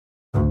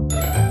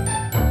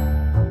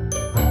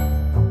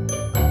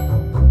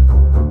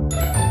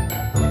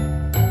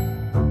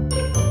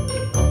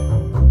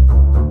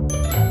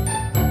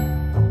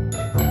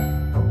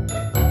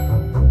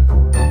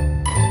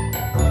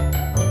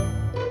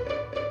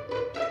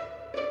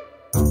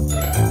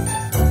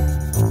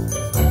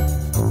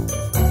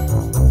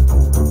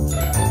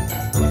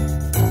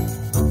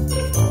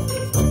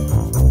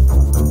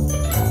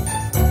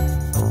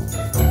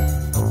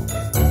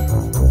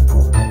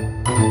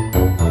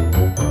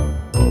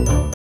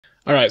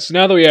Alright, so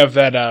now that we have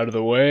that out of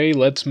the way,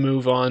 let's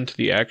move on to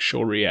the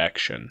actual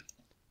reaction.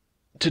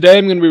 Today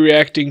I'm going to be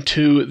reacting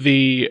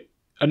to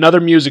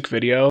another music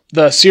video.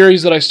 The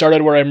series that I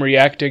started where I'm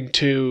reacting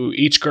to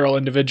each girl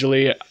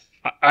individually,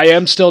 I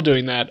am still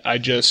doing that. I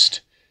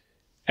just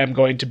am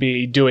going to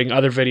be doing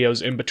other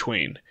videos in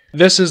between.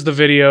 This is the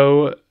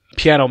video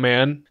Piano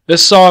Man.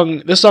 This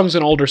song's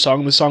an older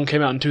song. This song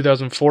came out in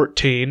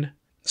 2014.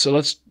 So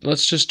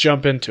let's just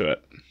jump into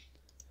it.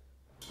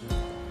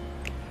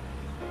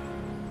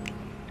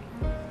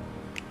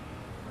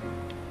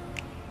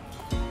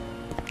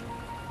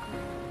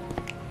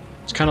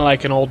 It's kind of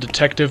like an old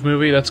detective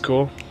movie. That's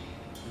cool.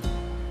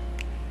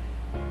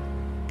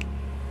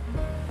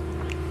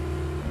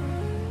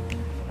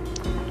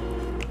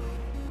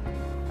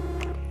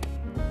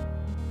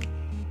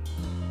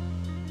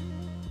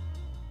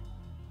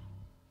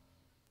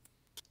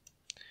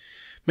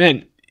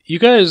 Man, you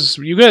guys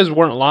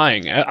weren't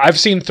lying. I've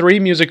seen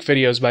 3 music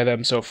videos by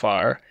them so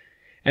far,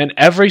 and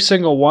every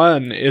single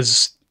one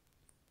is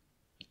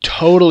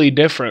totally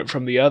different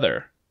from the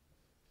other.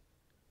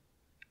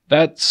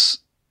 That's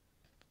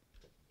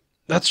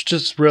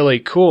just really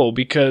cool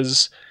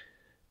because,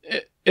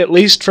 at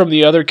least from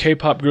the other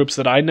K-pop groups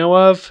that I know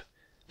of,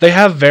 they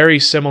have very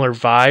similar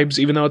vibes.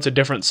 Even though it's a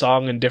different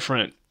song and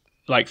different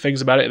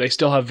things about it, they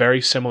still have very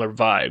similar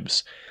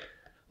vibes.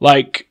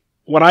 Like,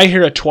 when I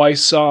hear a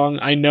Twice song,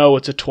 I know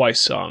it's a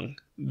Twice song.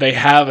 They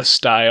have a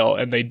style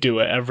and they do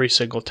it every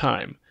single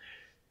time.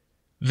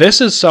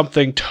 This is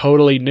something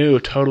totally new,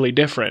 totally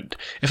different.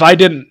 If I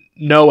didn't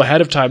know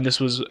ahead of time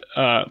this was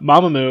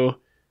Mamamoo,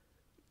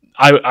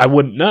 I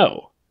wouldn't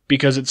know.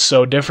 Because it's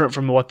so different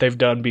from what they've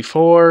done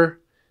before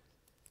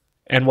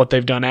and what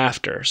they've done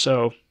after.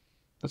 So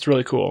that's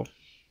really cool.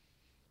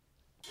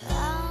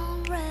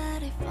 I'm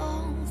ready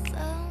for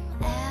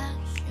some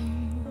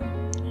action.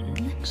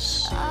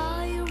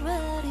 Are you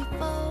ready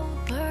for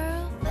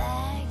perfection?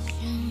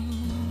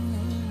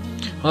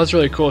 Well, that's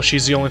really cool.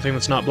 She's the only thing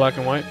that's not black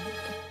and white.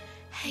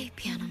 Hey,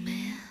 Piano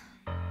Man.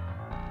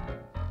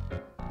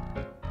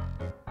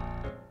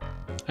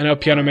 I know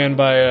Piano Man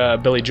by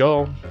Billy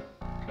Joel.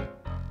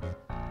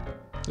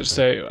 Just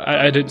say,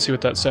 I didn't see what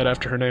that said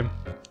after her name.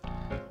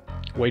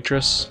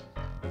 Waitress.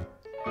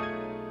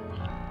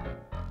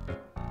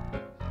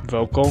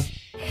 Vocal.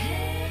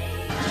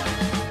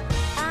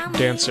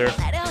 Dancer.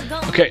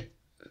 Okay,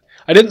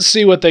 I didn't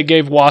see what they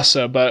gave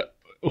Wasa, but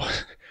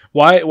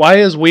why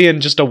is Wheein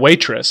just a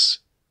waitress?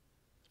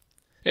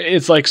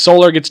 It's like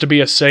Solar gets to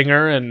be a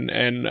singer, and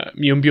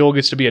Myeonbul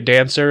gets to be a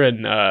dancer,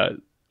 and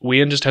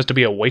Wheein just has to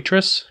be a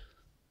waitress?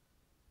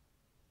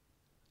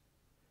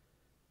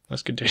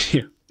 Let's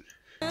continue.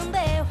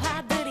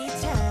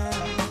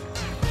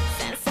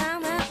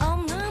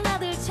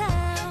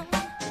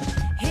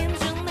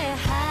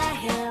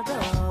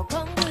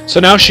 So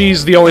now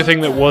she's the only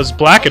thing that was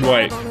black and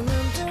white.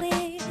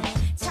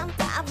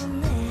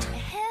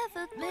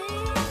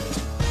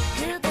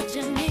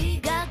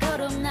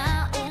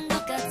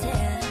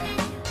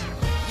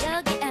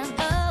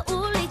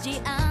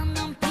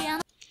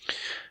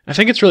 I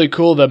think it's really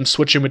cool them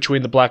switching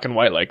between the black and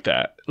white like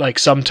that. Like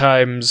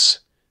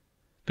sometimes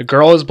the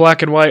girl is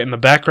black and white and the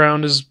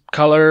background is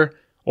color,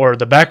 or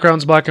the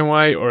background's black and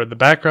white, or the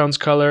background's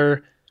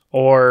color,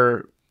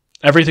 or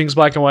everything's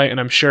black and white, and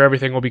I'm sure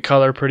everything will be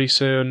color pretty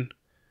soon.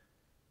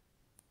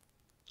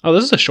 Oh,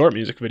 this is a short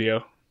music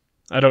video.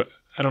 I don't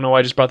know why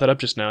I just brought that up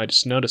just now. I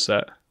just noticed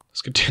that.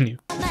 Let's continue.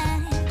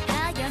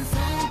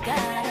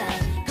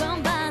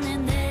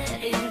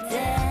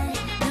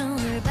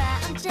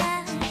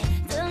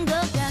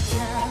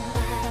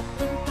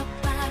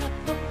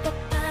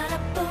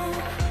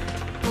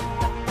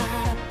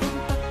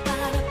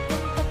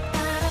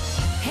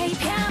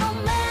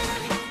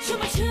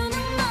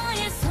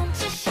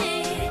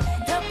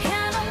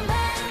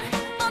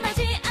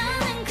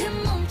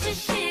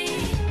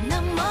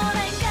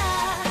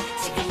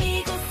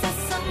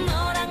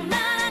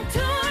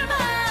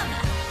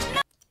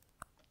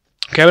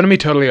 Okay, I'm going to be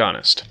totally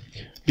honest,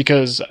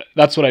 because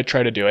that's what I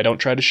try to do. I don't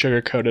try to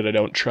sugarcoat it. I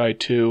don't try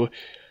to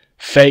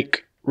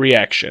fake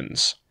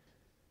reactions.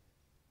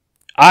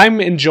 I'm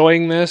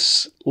enjoying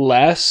this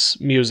less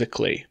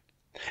musically.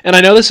 And I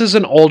know this is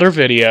an older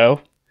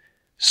video,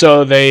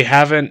 so they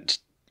haven't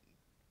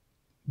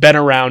been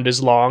around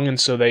as long, and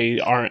so they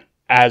aren't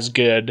as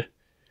good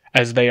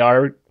as they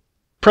are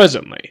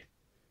presently.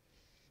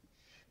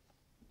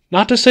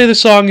 Not to say the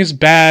song is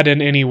bad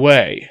in any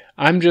way.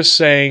 I'm just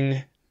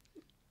saying,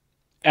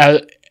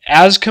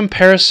 as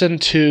comparison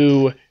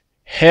to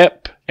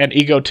Hip and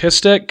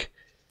Egotistic,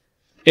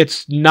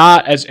 it's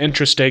not as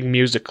interesting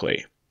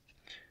musically.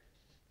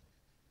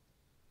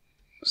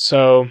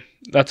 So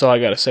that's all I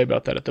gotta say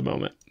about that at the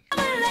moment.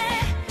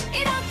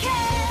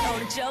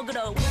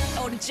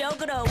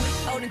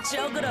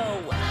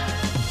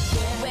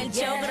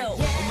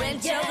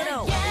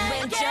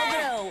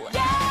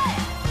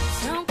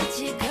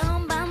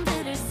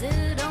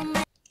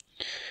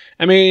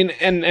 I mean,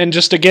 and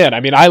just again,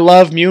 I mean, I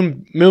love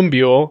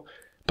Myeonbul,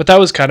 but that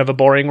was kind of a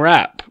boring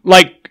rap.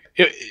 Like,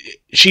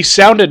 she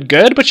sounded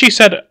good, but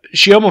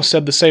she almost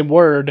said the same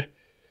word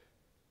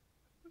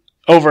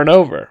over and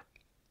over.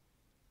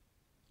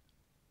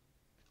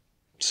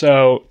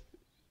 So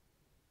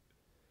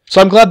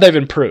I'm glad they've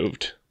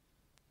improved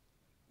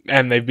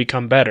and they've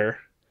become better.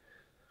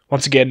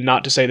 Once again,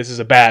 not to say this is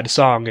a bad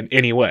song in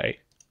any way.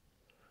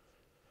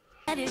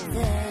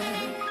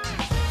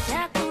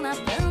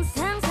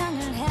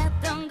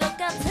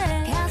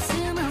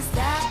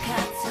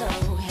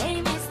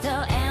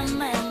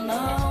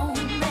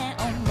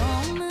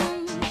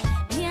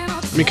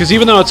 Because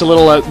even though it's a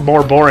little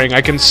more boring,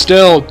 I can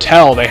still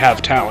tell they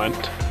have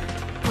talent.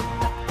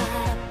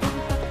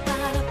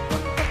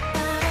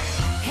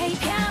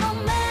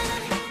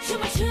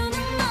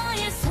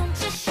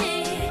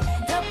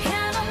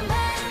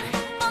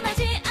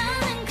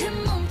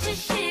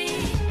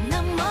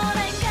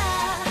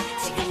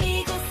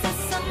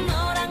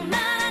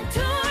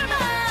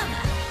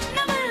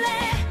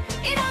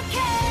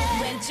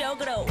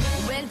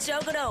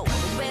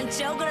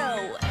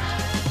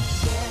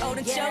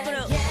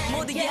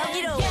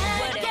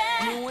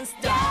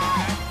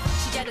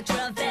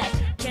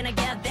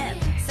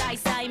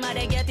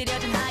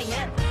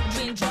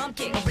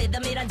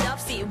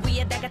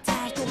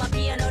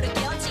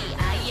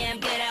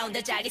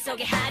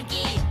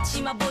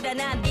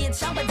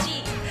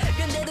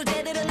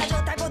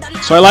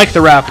 So I like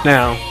the rap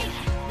now.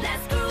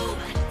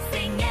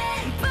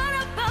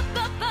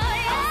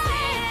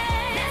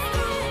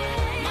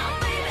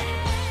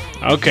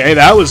 Okay,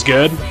 that was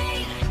good.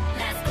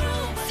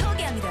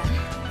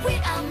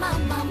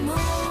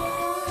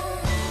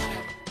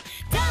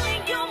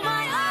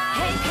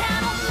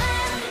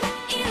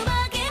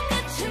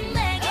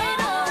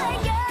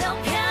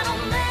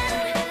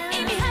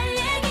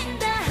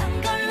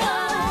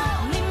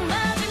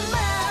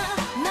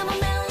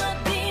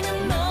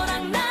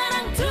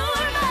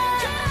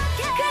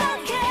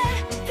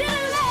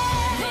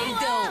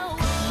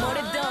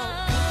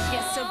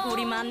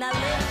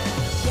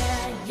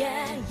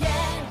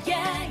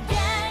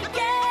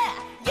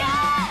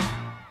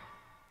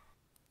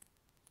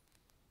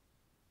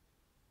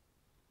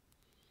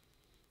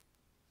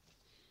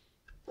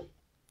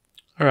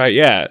 Alright,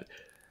 yeah.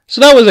 So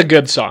that was a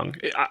good song.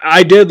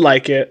 I did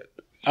like it.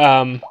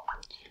 I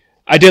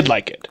did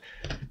like it.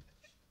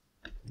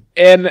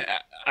 And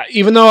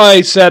even though I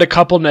said a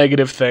couple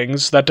negative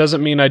things, that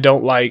doesn't mean I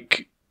don't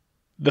like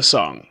the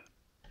song.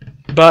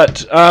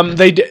 But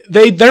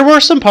there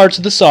were some parts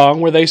of the song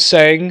where they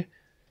sang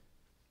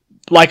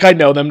like I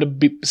know them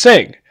to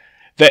sing.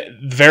 That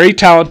very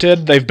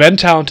talented. They've been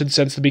talented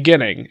since the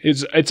beginning.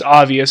 It's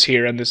obvious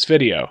here in this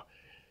video.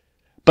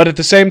 But at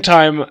the same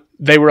time,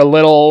 they were a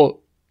little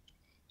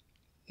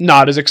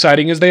not as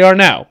exciting as they are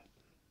now.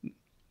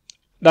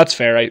 That's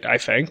fair, I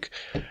think.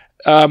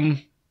 And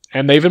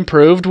they've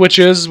improved, which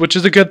is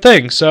a good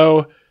thing.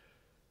 So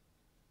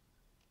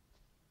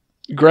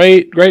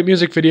great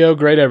music video,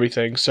 great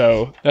everything.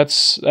 So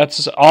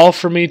that's all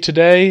for me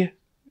today.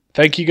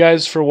 Thank you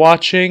guys for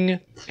watching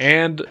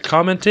and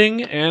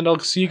commenting, and I'll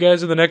see you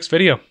guys in the next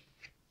video.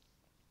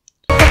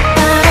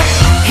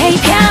 Hey,